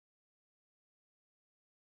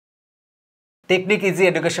Technique easy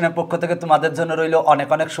এডুকেশনের পক্ষ থেকে তোমাদের জন্য রইল অনেক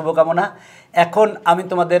অনেক শুভকামনা। এখন আমি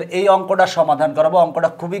তোমাদের এই অঙ্কটা সমাধান করাবো। অঙ্কটা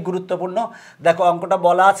খুবই গুরুত্বপূর্ণ। দেখো অঙ্কটা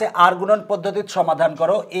বলা আছে আর গুণন পদ্ধতির সমাধান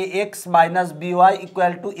করো। ax minus by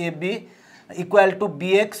equal to ab equal to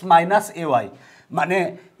bx minus ay, মানে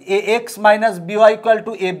ax minus by equal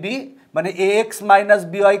to ab, মানে ax minus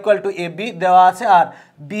by equal to ab দেওয়া আছে, আর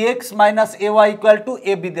bx minus ay equal to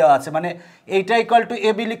ab দেওয়া আছে। মানে এইটা ইকুয়াল টু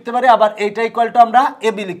ab লিখতে পারি, আবার এইটা ইকুয়াল টু আমরা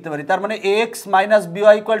ab লিখতে পারি। তার মানে ax minus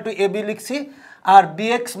by equal to ab লিখছি, আর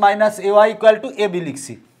bx minus ay equal to ab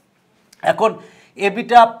লিখছি। এখন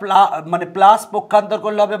এবিটা মানে প্লাস পক্ষান্তর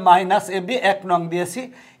করলে হবে মাইনাস এবি, 1 নং দিয়েছি।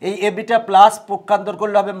 এই এবিটা প্লাস পক্ষান্তর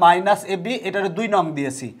করলে হবে মাইনাস এবি, এটার 2 নং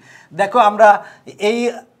দিয়েছি। দেখো আমরা এই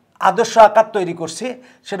আদর্শ আকার তৈরি করছি,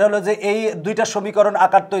 সেটা হলো যে এই দুইটা সমীকরণ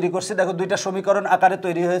আকার তৈরি করছি। দেখো দুইটা সমীকরণ আকারে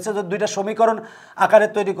তৈরি হয়েছে। যদি দুইটা সমীকরণ আকারে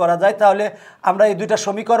তৈরি করা যায় তাহলে আমরা এই দুইটা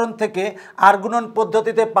সমীকরণ থেকে আর গুণন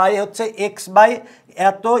পদ্ধতিতে পাই হচ্ছে এক্স বাই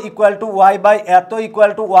এত ইকুয়াল টু ওয়াই বাই এত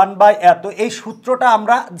ইকুয়াল টু 1 বাই এত। এই সূত্রটা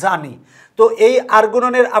আমরা জানি, তো এই আর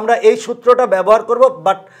গুণনের আমরা এই সূত্রটা ব্যবহার করব,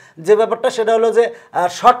 বাট যে ব্যাপারটা সেটা হলো যে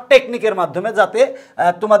শর্ট টেকনিকের মাধ্যমে, যাতে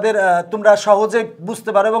তোমরা সহজে বুঝতে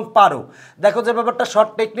পারো এবং পারো। দেখো যে ব্যাপারটা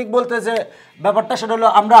শর্ট টেকনিক বলতে যে ব্যাপারটা সেটা হলো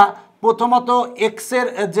আমরা প্রথমত এক্সের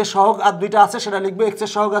যে সহগ আর দুইটা আছে সেটা লিখবো।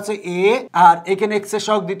 এক্সের সহগ আছে এ, আর এখানে এক্সের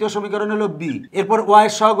সহগ দ্বিতীয় সমীকরণ হলো বি। এরপর ওয়াই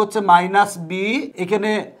এর সহগ হচ্ছে মাইনাস বি,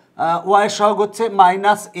 এখানে ওয়াই এর সহগ হচ্ছে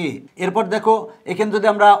মাইনাস এ। এরপর দেখো এখানে যদি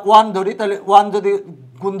আমরা 1 ধরি, তাহলে 1 যদি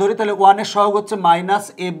গুণ ধরি তাহলে 1 এর সহগ হচ্ছে মাইনাস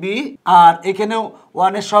এ বি, আর এখানেও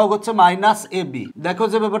 1 এর সহগ হচ্ছে মাইনাস এ বি। দেখো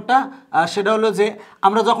যে ব্যাপারটা সেটা হলো যে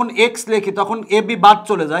আমরা যখন এক্স লিখি তখন এ বি বাদ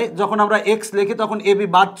চলে যায়, যখন আমরা এক্স লিখি তখন এ বি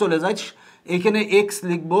বাদ চলে যায়। এখানে এক্স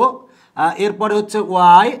লিখবো, এরপরে হচ্ছে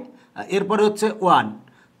ওয়াই, এরপরে হচ্ছে 1।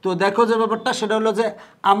 তো দেখো যে ব্যাপারটা সেটা হলো যে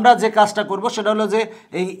আমরা যে কাজটা করব সেটা হলো যে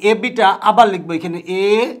এই এ বিটা আবার লিখবো এখানে এ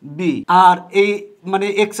বি, আর এই মানে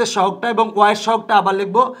এক্স এর সহগটা এবং ওয়াই এর সহগটা আবার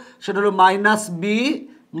লিখবো, সেটা হলো মাইনাস বি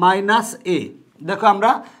মাইনাস এ। দেখো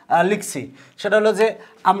আমরা লিখছি, সেটা হলো যে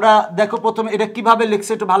আমরা দেখো প্রথমে এটা কিভাবে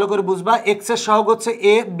লিখছি একটু ভালো করে বুঝবা। এক্স এর সহগ হচ্ছে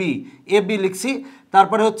এ বি লিখছি,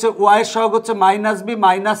 তারপরে হচ্ছে ওয়াই এর সহগ হচ্ছে মাইনাস বি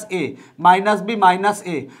মাইনাস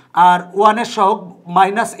এ, আর 1 এর সহগ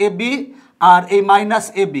মাইনাস এ বি আর এই মাইনাস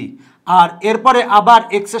এ বি, আর এরপরে আবার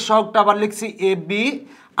এক্স এর সহগটা আবার লিখছি এ বি,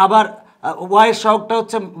 আবার ওয়াই এর সহগটা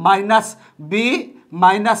হচ্ছে মাইনাস বি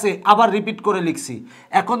মাইনাস এ, আবার রিপিট করে লিখছি।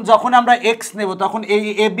 এখন যখন আমরা এক্স নেব তখন এই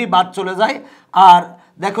এ বি বাদ চলে যায়। আর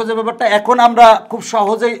দেখো যে ব্যাপারটা এখন আমরা খুব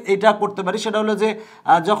সহজেই এটা করতে পারি, সেটা হলো যে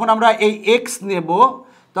যখন আমরা এই এক্স নেব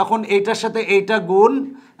তখন এইটার সাথে এইটা গুণ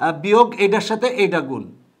বিয়োগ এইটার সাথে এইটা গুণ।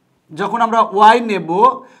 যখন আমরা ওয়াই নেব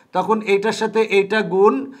তখন এইটার সাথে এইটা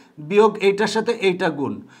গুণ বিয়োগ এইটার সাথে এইটা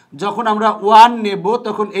গুণ। যখন আমরা 1 নেব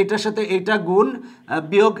তখন এইটার সাথে এইটা গুণ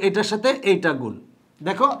বিয়োগ এইটার সাথে এইটা গুণ।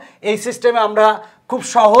 দেখো এই সিস্টেমে আমরা খুব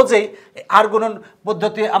সহজেই আর গুণন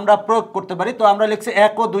পদ্ধতি আমরা প্রয়োগ করতে পারি। তো আমরা লিখছি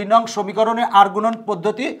 1 ও 2 নং সমীকরণে আর গুণন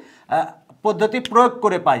পদ্ধতি প্রয়োগ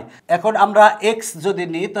করে পাই। এখন আমরা এক্স যদি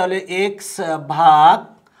নিই তাহলে এক্স ভাগ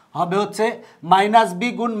হবে হচ্ছে মাইনাস বি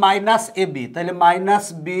গুণ মাইনাস এ বি, তাহলে মাইনাস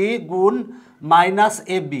বি গুণ মাইনাস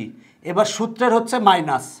এ বি। এবার সূত্রের হচ্ছে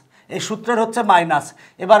মাইনাস, এই সূত্রের হচ্ছে মাইনাস।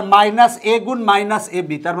 এবার মাইনাস এ গুণ মাইনাস এ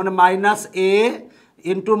বি, তার মানে minus A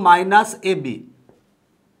into minus A B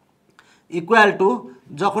equal to,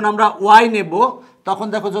 যখন আমরা ওয়াই নেব তখন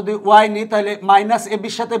দেখো যদি ওয়াই নিই তাহলে মাইনাস এ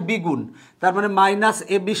বির সাথে বি গুণ, তার মানে মাইনাস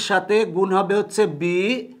এ বির সাথে গুণ হবে হচ্ছে বি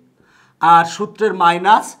আর সূত্রের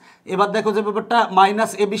মাইনাস। এবার দেখো যে ব্যাপারটা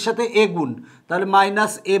মাইনাস এ বির সাথে এ গুণ, তাহলে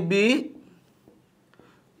মাইনাস এ বি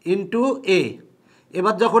ইন্টু এ।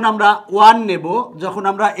 এবার যখন আমরা 1 নেব, যখন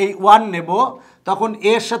আমরা এই 1 নেব তখন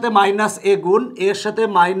এর সাথে মাইনাস এ গুণ, এর সাথে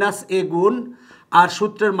মাইনাস এ গুণ আর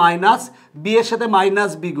সূত্রের মাইনাস, বি এর সাথে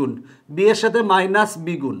মাইনাস বি গুণ, বি এর সাথে মাইনাস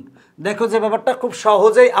বি গুণ। দেখো যে ব্যাপারটা খুব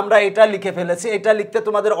সহজেই আমরা এটা লিখে ফেলেছি। এটা লিখতে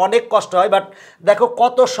তোমাদের অনেক কষ্ট হয়, বাট দেখো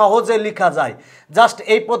কত সহজে লেখা যায়। জাস্ট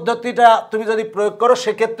এই পদ্ধতিটা তুমি যদি প্রয়োগ করো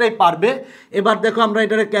সেক্ষেত্রেই পারবে। এবার দেখো আমরা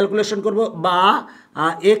এটাকে ক্যালকুলেশন করব, বা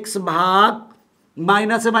এক্স ভাগ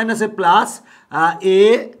মাইনাসে মাইনাসে plus A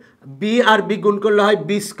B R B গুণ করলে হয়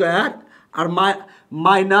বি স্কোয়ার, আর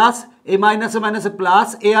মাইনাস এই মাইনাসে মাইনাসে প্লাস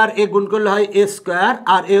এ আর এ গুণ করলে হয় এ স্কোয়ার,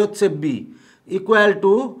 আর এ হচ্ছে বি ইকুয়াল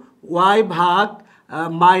টু ওয়াই ভাগ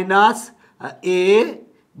minus A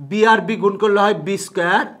B R B গুণ করলে হয় বি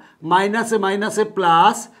স্কোয়ার, মাইনাসে মাইনাসে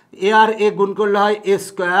প্লাস এ আর এ গুণ করলে হয় এ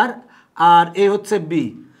স্কোয়ার, আর এ হচ্ছে বি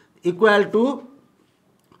ইকুয়াল টু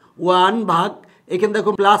 1 ভাগ, এখানে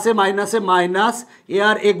দেখো প্লাসে মাইনাসে মাইনাস এ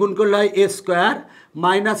আর এ গুণ করলে হয় এ স্কোয়ার,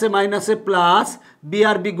 মাইনাসে মাইনাসে প্লাস বি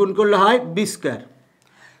আর বি গুণ করলে হয় বি স্কোয়ার।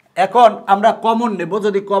 এখন আমরা কমন নেব,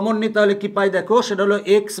 যদি কমন নিই তাহলে কি পাই দেখো, সেটা হলো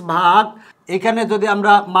এক্স ভাগ, এখানে যদি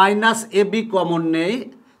আমরা মাইনাস এ বি কমন নেই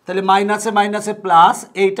তাহলে মাইনাসে মাইনাসে প্লাস,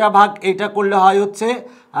 এইটা ভাগ এইটা করলে হয় হচ্ছে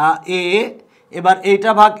এ, এবার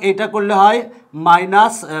এইটা ভাগ এইটা করলে হয়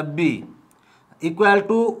minus B equal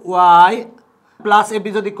to Y plus A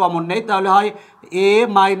B যদি কমন নেই তাহলে হয় এ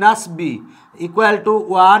মাইনাস বি ইকুয়াল টু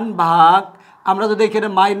 1 ভাগ, আমরা যদি এখানে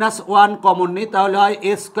 -1 কমন নিই তাহলে হয়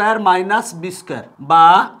এ স্কোয়ার মাইনাস বি স্কোয়ার, বা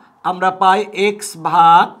আমরা পাই এক্স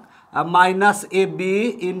ভাগ minus A B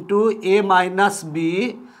into A minus B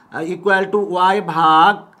equal to Y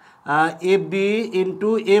ভাগ A B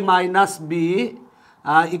into A minus B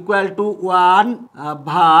equal to 1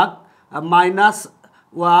 ভাগ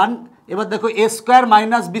 -1। এবার দেখো এ স্কোয়ার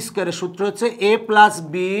মাইনাস বি স্কোয়ারের সূত্র হচ্ছে এ প্লাস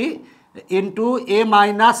বি ইন্টু এ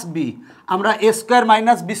মাইনাস বি, আমরা এ স্কোয়ার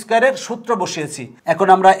মাইনাস বি স্কোয়ারের সূত্র বসিয়েছি। এখন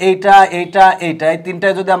আমরা এইটা এইটা এইটা এই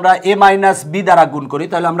তিনটায় যদি আমরা এ মাইনাস বি দ্বারা গুণ করি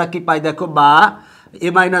তাহলে আমরা কি পাই দেখো, বা এ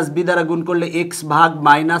মাইনাস বি দ্বারা গুণ করলে এক্স ভাগ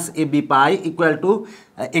minus A B pi equal to,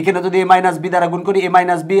 এখানে যদি এ মাইনাস বি দ্বারা গুণ করি এ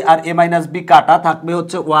মাইনাস বি আর এ মাইনাস বি কাটা থাকবে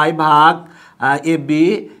হচ্ছে ওয়াই ভাগ এ বি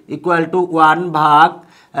ইকুয়াল টু 1 ভাগ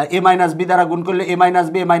এ মাইনাস বি দ্বারা গুণ করলে এ মাইনাস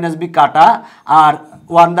বি কাটা আর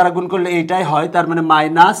 1 দ্বারা গুণ করলে এইটাই হয়, তার মানে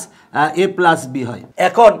মাইনাস এ প্লাস বি হয়।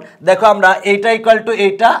 এখন দেখো আমরা এইটা ইকুয়াল টু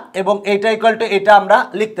এইটা এবং এইটা ইকুয়াল টু এইটা আমরা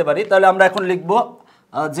লিখতে পারি, তাহলে আমরা এখন লিখবো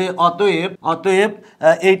যে অতএব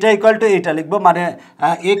এইটা ইকুয়াল টু এইটা লিখবো, মানে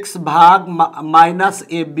এক্স ভাগ minus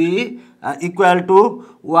A B equal to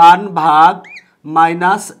 1 ভাগ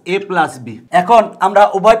মাইনাস এ প্লাস বি। এখন আমরা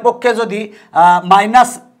উভয় পক্ষে যদি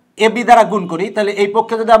মাইনাস এ বি দ্বারা গুণ করি তাহলে এই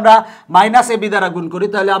পক্ষে যদি আমরা মাইনাস এ বি দ্বারা গুণ করি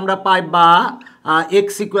তাহলে আমরা পাই বা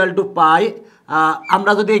এক্স ইকুয়াল টু পাই,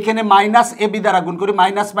 আমরা যদি এখানে মাইনাস এ বি দ্বারা গুণ করি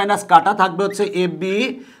মাইনাস মাইনাস কাটা থাকবে হচ্ছে এ বি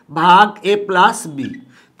ভাগ এ প্লাস বি,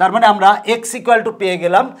 তার মানে আমরা এক্স ইকুয়াল টু পেয়ে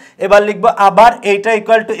গেলাম। এবার লিখবো আবার এইটা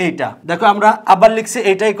ইকুয়াল টু এইটা, দেখো আমরা আবার লিখছি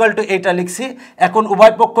এইটা ইকুয়াল টু এইটা লিখছি। এখন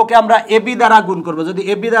উভয় পক্ষকে আমরা এ বি দ্বারা গুণ করবো, যদি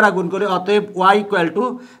এ বি দ্বারা গুণ করি অতএব ওয়াই ইকুয়াল টু,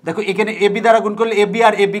 দেখো এখানে এ বি দ্বারা গুণ করলে A B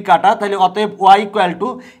R A B কাটা, তাহলে অতএব ওয়াই ইকুয়াল টু,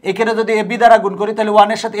 এখানে যদি এ বি দ্বারা গুণ করি তাহলে 1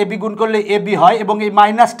 এর সাথে এ বি গুণ করলে এ বি হয় এবং এই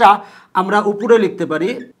মাইনাসটা আমরা উপরে লিখতে পারি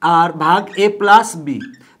আর ভাগ এ প্লাস বি।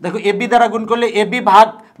 দেখো এ বি দ্বারা গুণ করলে এ বি ভাগ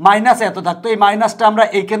মাইনাস এত থাকতো, এই মাইনাসটা আমরা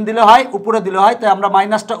এইখানে দিলে হয় উপরে দিলে হয়, তাই আমরা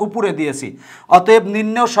মাইনাসটা উপরে দিয়েছি। অতএব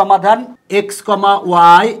নির্ণেয় সমাধান x comma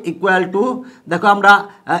Y equal to, দেখো আমরা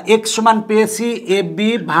এক্স সমান পেয়েছি এ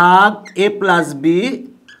বি ভাগ এ প্লাস বি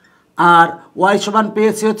আর ওয়াই সমান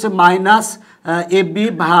পেয়েছি হচ্ছে মাইনাস এ বি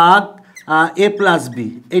ভাগ এ প্লাস বি,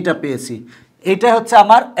 এইটা পেয়েছি। এইটা হচ্ছে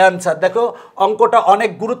আমার অ্যান্সার। দেখো অঙ্কটা অনেক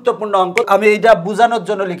গুরুত্বপূর্ণ অঙ্ক, আমি এইটা বোঝানোর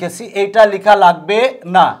জন্য লিখেছি, এইটা লেখা লাগবে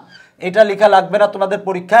না, এটা লেখা লাগবে না তোমাদের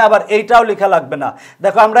পরীক্ষায়, আবার এইটাও লেখা লাগবে না।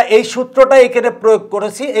 দেখো আমরা এই সূত্রটা এখানে প্রয়োগ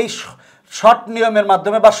করেছি এই শর্ট নিয়মের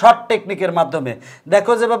মাধ্যমে বা শর্ট টেকনিকের মাধ্যমে।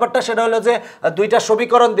 দেখো যে ব্যাপারটা সেটা হলো যে দুইটা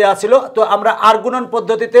সমীকরণ দেওয়া ছিল, তো আমরা আর গুণন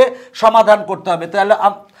পদ্ধতিতে সমাধান করতে হবে।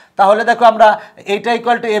 তাহলে দেখো আমরা এইটা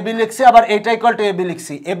ইকুয়াল টু এ বি লিখছি, আবার এইটা ইকুয়াল টু এ বি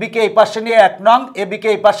লিখছি, এ বিকে এই পাশে নিয়ে 1 নং, এ বিকে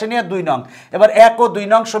এই পাশে নিয়ে 2 নং। এবার 1 ও 2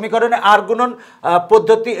 নং সমীকরণে আর গুণন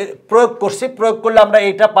পদ্ধতি প্রয়োগ করছি, প্রয়োগ করলে আমরা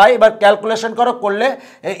এইটা পাই। এবার ক্যালকুলেশন করলে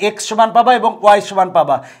এক্স সমান পাবা এবং ওয়াই সমান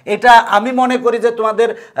পাবা। এটা আমি মনে করি যে তোমাদের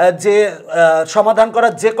যে সমাধান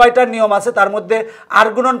করার যে কয়টা নিয়ম আছে তার মধ্যে আর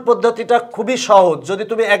গুণন পদ্ধতিটা খুবই সহজ। যদি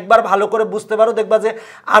তুমি একবার ভালো করে বুঝতে পারো দেখবা যে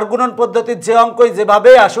আর গুণন পদ্ধতির যে অঙ্কই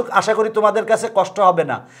যেভাবেই আসুক আশা করি তোমাদের কাছে কষ্ট হবে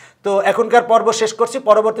না। তো এখনকার পর্ব শেষ করছি,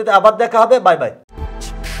 পরবর্তীতে আবার দেখা হবে, বাই বাই।